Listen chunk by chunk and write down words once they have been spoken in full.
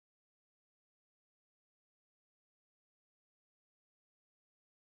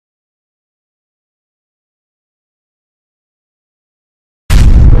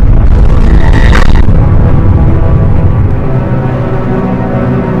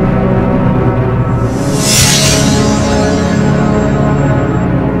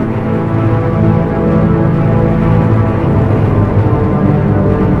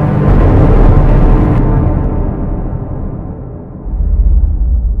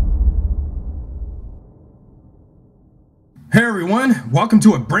everyone, welcome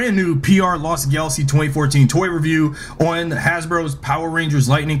to a brand new PRLostGalaxy2014 toy review on Hasbro's Power Rangers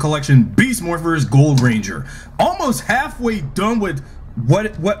Lightning Collection Beast Morphers Gold Ranger. Almost halfway done with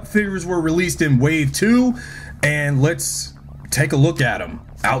what figures were released in Wave 2, and let's take a look at them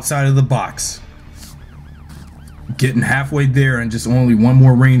outside of the box. Getting halfway there and just only one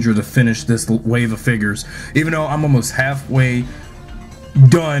more Ranger to finish this wave of figures. Even though I'm almost halfway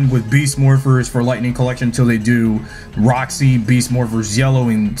done with Beast Morphers for Lightning Collection until they do Roxy, Beast Morphers Yellow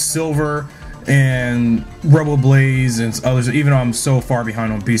and Silver, and Rebel Blaze and others, even though I'm so far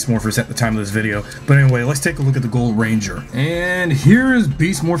behind on Beast Morphers at the time of this video. But anyway, let's take a look at the Gold Ranger. And here's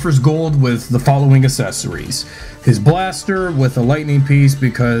Beast Morphers Gold with the following accessories. His blaster with a lightning piece,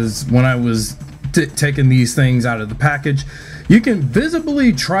 because when I was taking these things out of the package, you can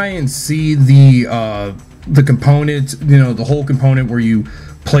visibly try and see the component, you know, the whole component where you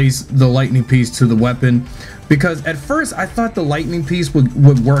place the lightning piece to the weapon. Because at first I thought the lightning piece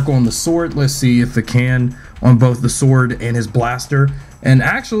would work on the sword. Let's see if it can on both the sword and his blaster. And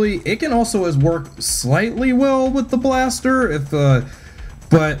actually it can also work slightly well with the blaster, if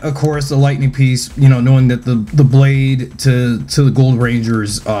but of course the lightning piece, you know, knowing that the blade to the Gold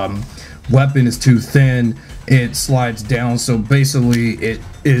Ranger's weapon is too thin, it slides down. So basically it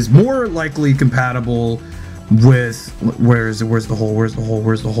is more likely compatible with, where's the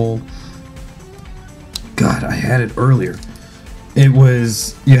hole? God, I had it earlier. It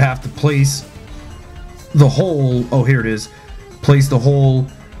was, you have to place the hole, oh here it is, place the hole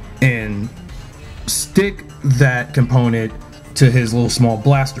and stick that component to his little small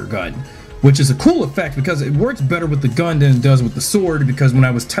blaster gun, which is a cool effect because it works better with the gun than it does with the sword. Because when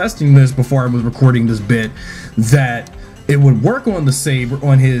I was testing this before I was recording this bit, that it would work on the saber,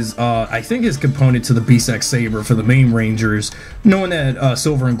 on his I think his component to the Beast X Saber for the main Rangers, knowing that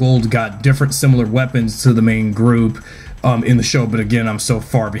Silver and Gold got different similar weapons to the main group in the show. But again, I'm so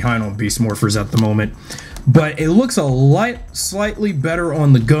far behind on Beast Morphers at the moment. But it looks slightly better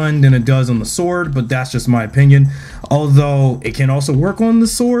on the gun than it does on the sword, but that's just my opinion. Although it can also work on the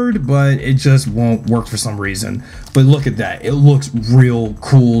sword, but it just won't work for some reason. But look at that, it looks real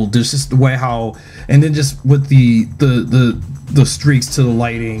cool. There's just the way how, and then just with the streaks to the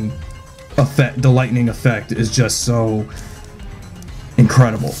lightning effect, the lightning effect is just so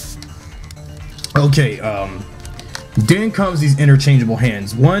incredible. Okay, then comes these interchangeable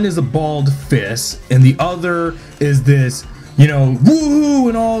hands. One is a balled fist, and the other is this, you know, woohoo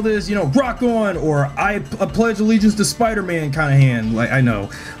and all this, you know, rock on, or I pledge allegiance to Spider-Man kind of hand. Like, I know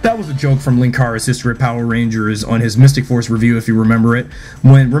that was a joke from Linkara's History of Power Rangers on his Mystic Force review, if you remember it.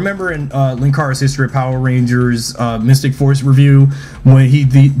 Remember in Linkara's History of Power Rangers Mystic Force review, when he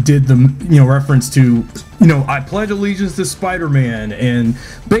did the, you know, reference to, you know, I pledge allegiance to Spider-Man, and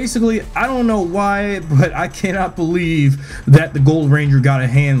basically, I don't know why, but I cannot believe that the Gold Ranger got a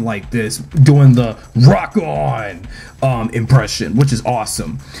hand like this doing the rock on impression, which is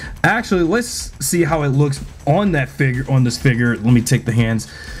awesome. Actually, let's see how it looks on that figure, on this figure. Let me take the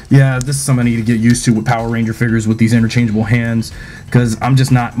hands. Yeah, this is something I need to get used to with Power Ranger figures with these interchangeable hands, because I'm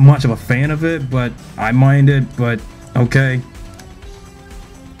just not much of a fan of it, but I mind it, but okay.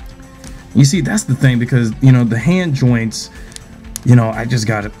 You see, that's the thing, because, you know, the hand joints, you know, I just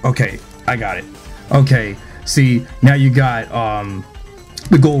got it. Okay, I got it. Okay, see, now you got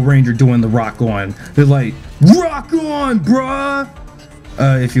the Gold Ranger doing the rock on. They're like, rock on, bruh!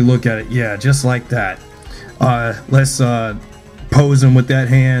 If you look at it, yeah, just like that. Let's pose him with that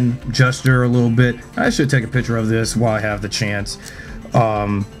hand gesture a little bit. I should take a picture of this while I have the chance.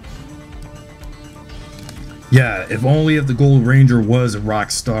 Yeah, if only if the Gold Ranger was a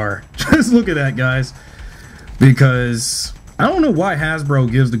rock star. Just look at that, guys. Because I don't know why Hasbro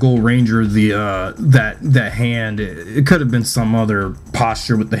gives the Gold Ranger the that hand. It could have been some other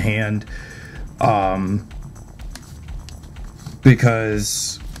posture with the hand.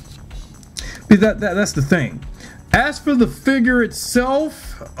 Because that's the thing. As for the figure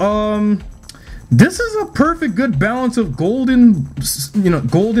itself, this is a perfect good balance of gold and, you know,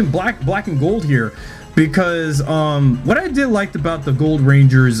 gold and black and gold here. Because what I did like about the Gold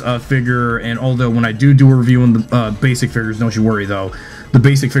Ranger's figure, and although when I do a review on the basic figures, don't you worry though, the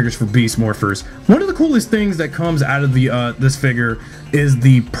basic figures for Beast Morphers, one of the coolest things that comes out of the this figure is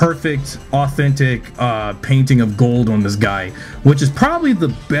the perfect, authentic painting of gold on this guy, which is probably the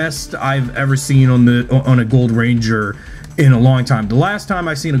best I've ever seen on a Gold Ranger in a long time. The last time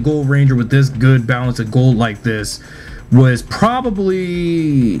I seen a Gold Ranger with this good balance of gold like this was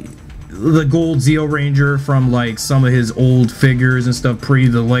probably the Gold Zeo Ranger from like some of his old figures and stuff, pre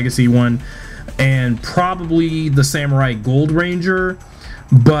the Legacy one, and probably the Samurai Gold Ranger.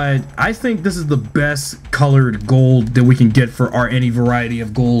 but I think this is the best colored gold that we can get for any variety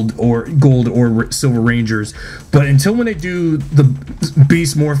of gold or Silver Rangers. But until when they do the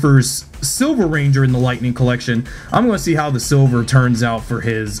Beast Morphers Silver Ranger in the Lightning Collection, I'm going to see how the silver turns out for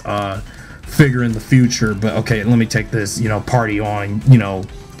his figure in the future. But okay, let me take this, you know, party on, you know,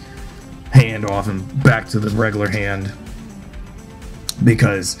 hand off and back to the regular hand,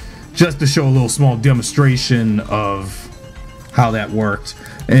 because just to show a little small demonstration of how that worked.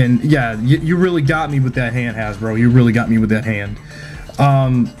 And yeah, you really got me with that hand, Hasbro. You really got me with that hand.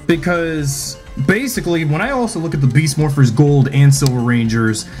 Because basically, when I also look at the Beast Morphers Gold and Silver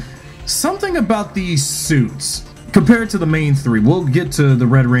Rangers, something about these suits compared to the main three, we'll get to the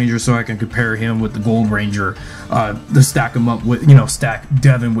Red Ranger so I can compare him with the Gold Ranger, to stack him up with, you know, stack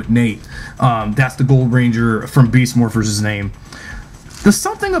Devin with Nate. That's the Gold Ranger from Beast Morphers' name. There's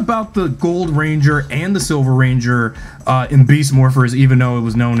something about the Gold Ranger and the Silver Ranger in Beast Morphers, even though it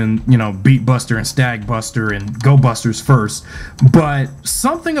was known in, you know, Beat Buster and Stag Buster and Go Busters first, but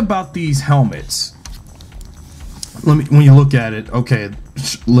something about these helmets. When you look at it, okay,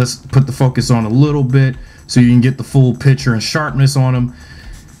 let's put the focus on a little bit so you can get the full picture and sharpness on them.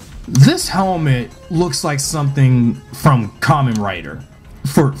 This helmet looks like something from Kamen Rider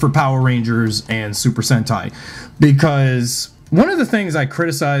for Power Rangers and Super Sentai, because one of the things I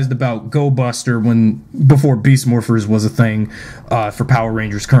criticized about Go Buster before Beast Morphers was a thing for Power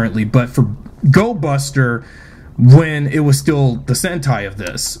Rangers currently, but for Go Buster, when it was still the Sentai of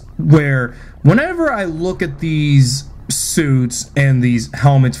this, where whenever I look at these suits and these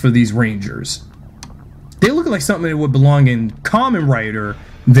helmets for these Rangers, they look like something that would belong in Kamen Rider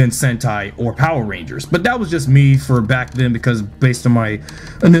than Sentai or Power Rangers. But that was just me for back then, because based on my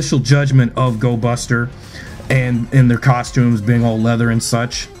initial judgment of Go Buster and their costumes being all leather and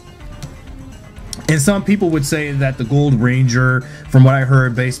such. And some people would say that the Gold Ranger, from what I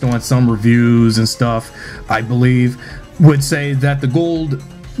heard based on some reviews and stuff, I believe, would say that the Gold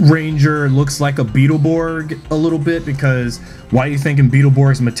Ranger looks like a Beetleborg a little bit, because why do you think in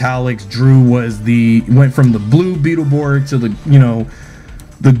Beetleborg's metallics Drew went from the blue Beetleborg to the, you know,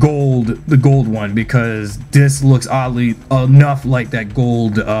 the gold one, because this looks oddly enough like that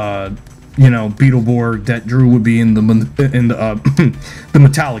gold you know, Beetleborg that Drew would be in the the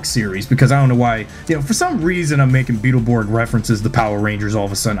metallic series, because I don't know why, you know, for some reason I'm making Beetleborg references to Power Rangers all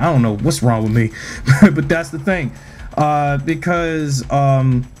of a sudden. I don't know what's wrong with me, but that's the thing, because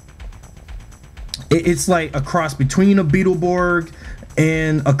it's like a cross between a Beetleborg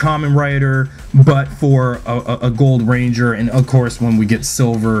and a Kamen Rider, but for a Gold Ranger. And of course, when we get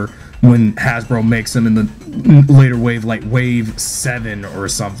Silver, when Hasbro makes them in the later wave, like Wave 7 or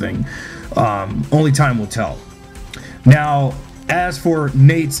something, only time will tell. Now, as for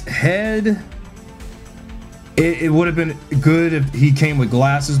Nate's head, it would have been good if he came with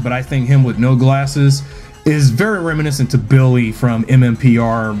glasses, but I think him with no glasses is very reminiscent to Billy from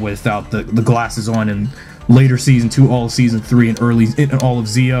MMPR without the glasses on in later season 2, all of season 3, and all of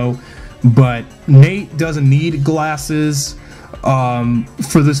Zeo. But Nate doesn't need glasses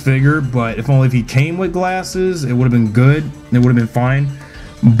for this figure, but if only if he came with glasses, it would have been good. It would have been fine.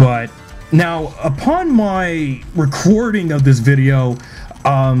 But now, upon my recording of this video,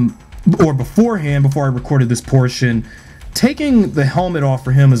 or beforehand, before I recorded this portion, taking the helmet off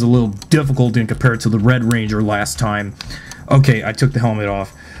for him is a little difficult in compared to the Red Ranger last time. Okay, I took the helmet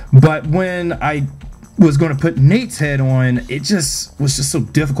off, but when I was going to put Nate's head on, it was just so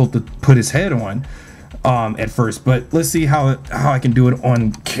difficult to put his head on at first. But let's see how I can do it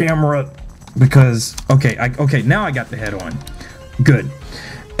on camera, because okay, now I got the head on. Good.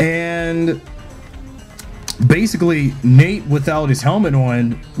 And basically, Nate without his helmet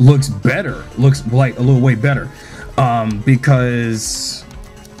on looks better. Looks like a little way better. Because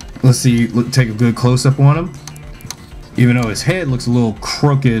let's see, take a good close-up on him. Even though his head looks a little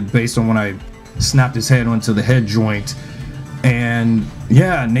crooked based on when I snapped his head onto the head joint. And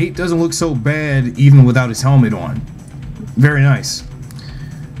yeah, Nate doesn't look so bad even without his helmet on. Very nice.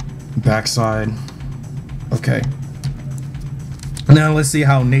 Backside. Okay. Now let's see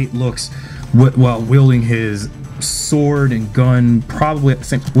how Nate looks while wielding his sword and gun. Probably at the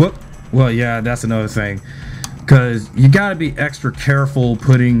same. Whoop. Well, yeah, that's another thing, because you got to be extra careful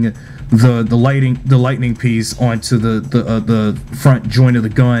putting the lightning piece onto the front joint of the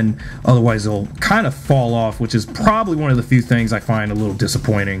gun, otherwise it'll kind of fall off, which is probably one of the few things I find a little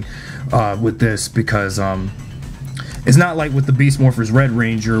disappointing with this, because it's not like with the Beast Morphers Red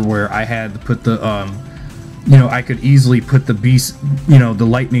Ranger, where I had to put the you know, I could easily put the Beast, you know, the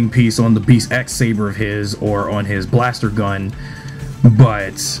lightning piece on the Beast X saber of his or on his blaster gun.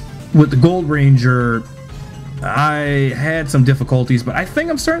 But with the Gold Ranger, I had some difficulties, but I think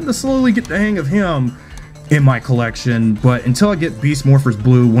I'm starting to slowly get the hang of him in my collection. But until I get Beast Morphers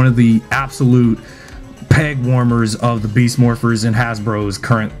Blue, one of the absolute peg warmers of the Beast Morphers in Hasbro's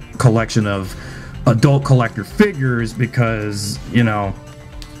current collection of adult collector figures, because, you know,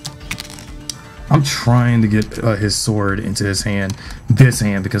 I'm trying to get his sword into his hand,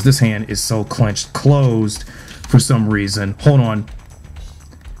 because this hand is so clenched closed for some reason. Hold on,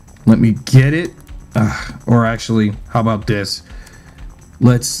 let me get it. Or actually, how about this?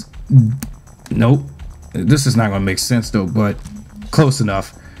 Let's, nope, this is not going to make sense though, but close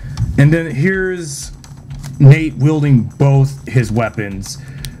enough. And then here's Nate wielding both his weapons,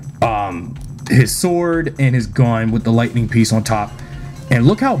 his sword and his gun with the lightning piece on top. And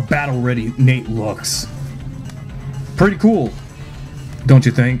look how battle ready Nate looks. Pretty cool, don't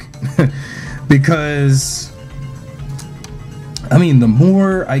you think? Because, I mean, the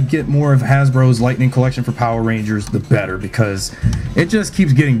more I get more of Hasbro's Lightning collection for Power Rangers, the better, because it just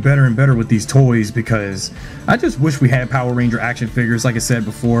keeps getting better and better with these toys. Because I just wish we had Power Ranger action figures, like I said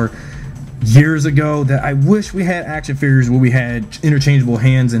before, years ago, that I wish we had action figures where we had interchangeable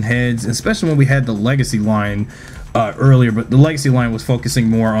hands and heads, especially when we had the Legacy line earlier. But the Legacy line was focusing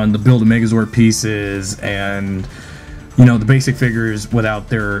more on the Build-A-Megazord pieces and, you know, the basic figures without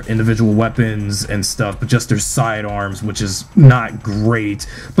their individual weapons and stuff, but just their sidearms, which is not great.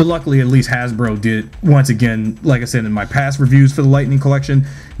 But luckily, at least Hasbro did, once again, like I said in my past reviews for the Lightning collection,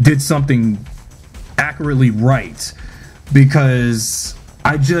 did something accurately right, because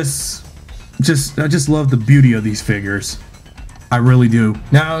I just love the beauty of these figures. I really do.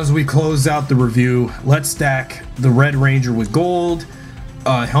 Now, as we close out the review, let's stack the Red Ranger with gold,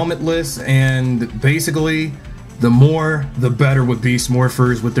 helmetless, and basically the more the better with Beast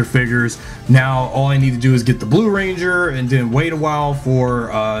Morphers with their figures. Now all I need to do is get the Blue Ranger and then wait a while for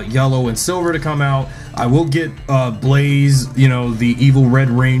yellow and silver to come out. I will get Blaze, you know, the evil Red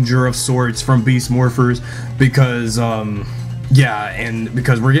Ranger of sorts from Beast Morphers, because yeah, and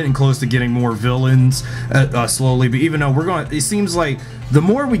because we're getting close to getting more villains slowly. But even though we're going, it seems like the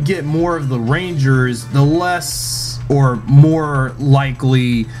more we get more of the Rangers, the less or more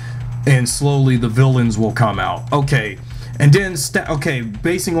likely and slowly the villains will come out. Okay, and then okay,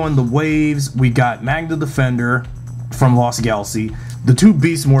 basing on the waves, we got Magna Defender from Lost Galaxy, the 2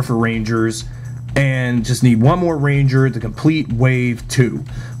 Beast Morpher Rangers, and just need one more Ranger to complete Wave 2.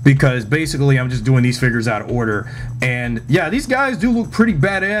 Because basically I'm just doing these figures out of order. And yeah, these guys do look pretty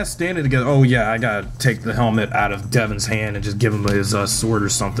badass standing together. Oh yeah, I gotta take the helmet out of Devin's hand and just give him his sword or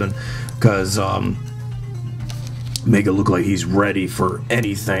something, because make it look like he's ready for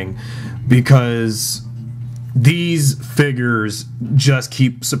anything, because these figures just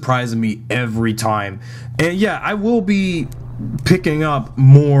keep surprising me every time. And yeah, I will be picking up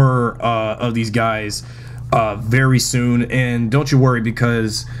more of these guys very soon, and don't you worry,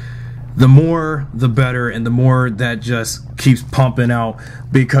 because the more the better, and the more that just keeps pumping out,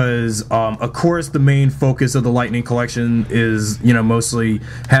 because of course the main focus of the Lightning collection is, you know, mostly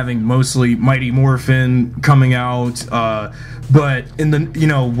Mighty Morphin coming out, but in the, you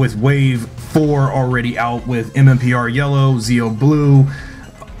know, with Wave 4 already out with MMPR Yellow, Zeo Blue,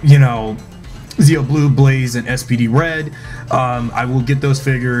 you know, Zeo Blue, Blaze, and SPD Red, I will get those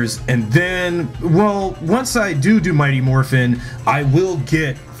figures. And then, well, once I do Mighty Morphin, I will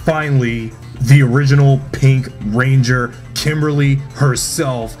get finally the original Pink Ranger, Kimberly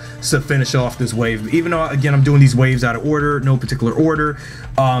herself, to finish off this wave. Even though, again, I'm doing these waves out of order, no particular order,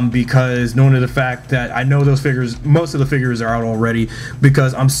 because knowing the fact that I know those figures, most of the figures are out already,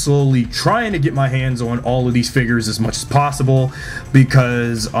 because I'm slowly trying to get my hands on all of these figures as much as possible,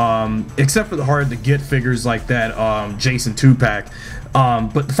 because except for the hard to get figures like that Jason 2-pack,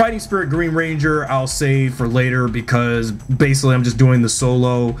 but the Fighting Spirit Green Ranger I'll save for later, because basically I'm just doing the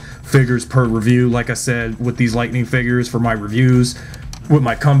solo figures per review, like I said, with these Lightning figures for my reviews, with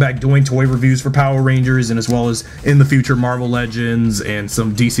my comeback doing toy reviews for Power Rangers, and as well as in the future Marvel Legends and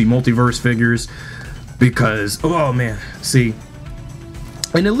some DC Multiverse figures, because, oh man, see,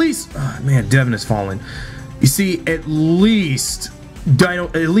 and at least, oh, man, Devin has fallen. You see, at least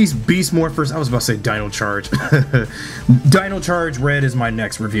Beast Morphers, I was about to say Dino Charge. Dino Charge Red is my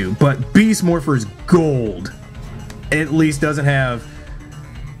next review, but Beast Morphers Gold at least doesn't have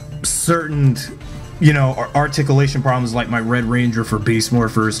certain, you know, articulation problems like my Red Ranger for Beast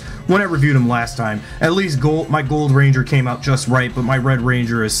Morphers when I reviewed him last time. At least my Gold Ranger came out just right, but my Red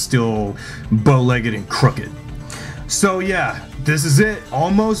Ranger is still bow-legged and crooked. So yeah, this is it.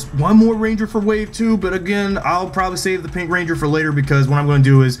 Almost one more Ranger for Wave 2, but again, I'll probably save the Pink Ranger for later, because what I'm going to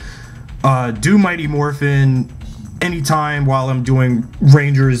do is do Mighty Morphin anytime while I'm doing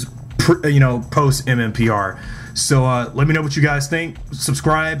Rangers post MMPR. So let me know what you guys think.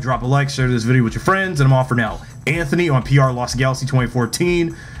 Subscribe, drop a like, share this video with your friends, and I'm off for now. Anthony on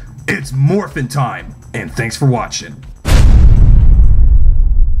PRLostGalaxy2014. It's morphin' time, and thanks for watching.